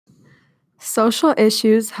Social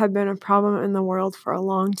issues have been a problem in the world for a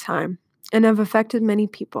long time and have affected many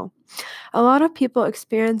people. A lot of people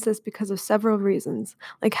experience this because of several reasons,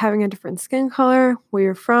 like having a different skin color, where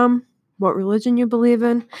you're from, what religion you believe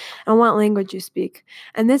in, and what language you speak.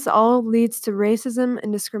 And this all leads to racism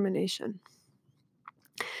and discrimination.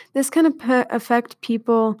 This can affect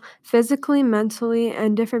people physically, mentally,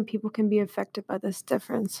 and different people can be affected by this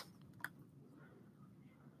difference.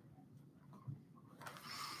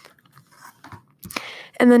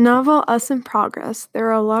 In the novel Us in Progress, there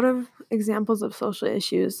are a lot of examples of social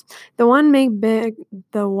issues. The one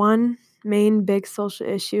main big social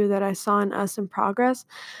issue that I saw in Us in Progress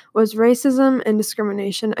was racism and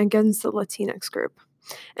discrimination against the Latinx group.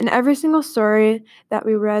 In every single story that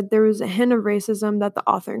we read, there was a hint of racism that the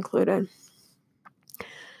author included.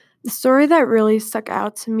 The story that really stuck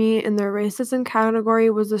out to me in the racism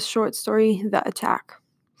category was the short story The Attack.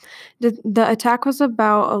 The attack was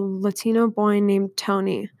about a Latino boy named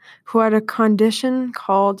Tony who had a condition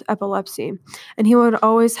called epilepsy, and he would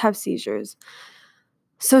always have seizures.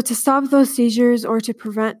 So to stop those seizures or to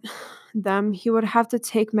prevent them, he would have to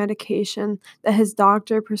take medication that his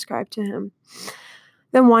doctor prescribed to him.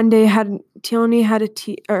 Then one day, Tony had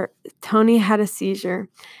a seizure,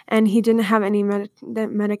 and he didn't have any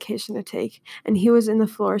medication to take, and he was in the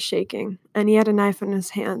floor shaking, and he had a knife in his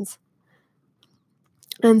hands.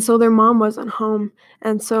 And so their mom wasn't home,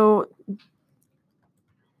 and so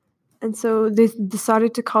they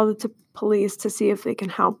decided to call the police to see if they can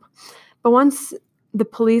help. But once the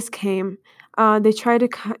police came, they tried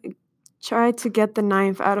to get the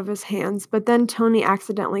knife out of his hands, but then Tony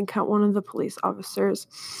accidentally cut one of the police officers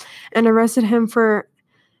and arrested him for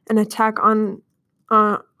an attack on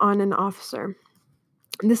an officer.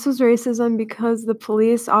 This was racism because the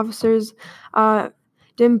police officers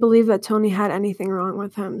didn't believe that Tony had anything wrong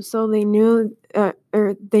with him, so they knew that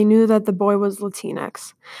the boy was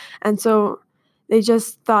Latinx, and so they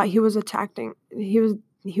just thought he was attacking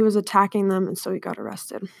them, and so he got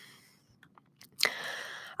arrested.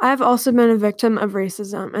 I have also been a victim of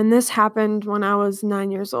racism, and this happened when I was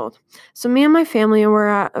 9 years old. So me and my family were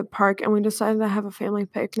at a park, and we decided to have a family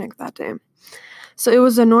picnic that day. So it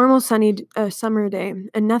was a normal sunny summer day,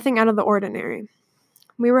 and nothing out of the ordinary.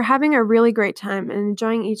 We were having a really great time and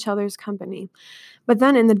enjoying each other's company. But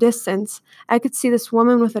then in the distance, I could see this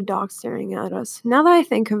woman with a dog staring at us. Now that I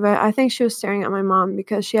think of it, I think she was staring at my mom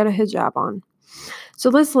because she had a hijab on.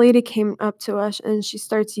 So this lady came up to us and she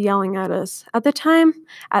starts yelling at us. At the time,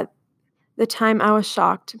 I was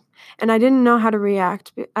shocked and I didn't know how to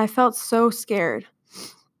react. I felt so scared.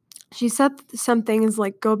 She said some things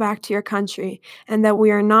like, "Go back to your country," and that we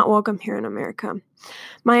are not welcome here in America.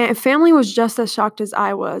 My family was just as shocked as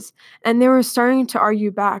I was, and they were starting to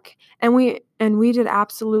argue back, and we did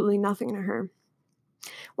absolutely nothing to her.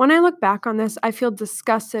 When I look back on this, I feel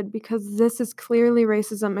disgusted because this is clearly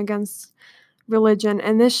racism against religion,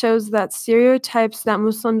 and this shows that stereotypes that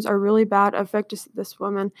Muslims are really bad affected this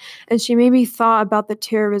woman, and she maybe thought about the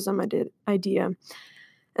terrorism idea.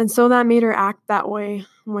 And so that made her act that way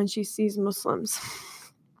when she sees Muslims.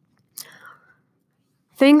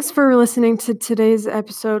 Thanks for listening to today's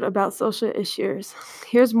episode about social issues.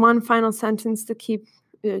 Here's one final sentence to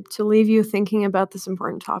leave you thinking about this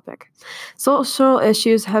important topic. Social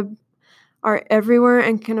issues are everywhere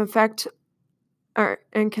and can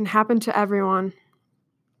happen to everyone.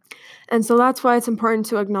 And so that's why it's important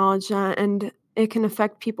to acknowledge that, and it can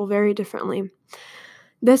affect people very differently.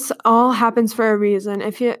 This all happens for a reason.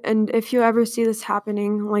 If you ever see this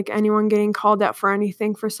happening, like anyone getting called out for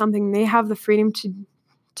anything, for something they have the freedom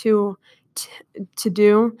to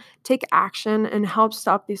do, take action and help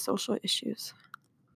stop these social issues.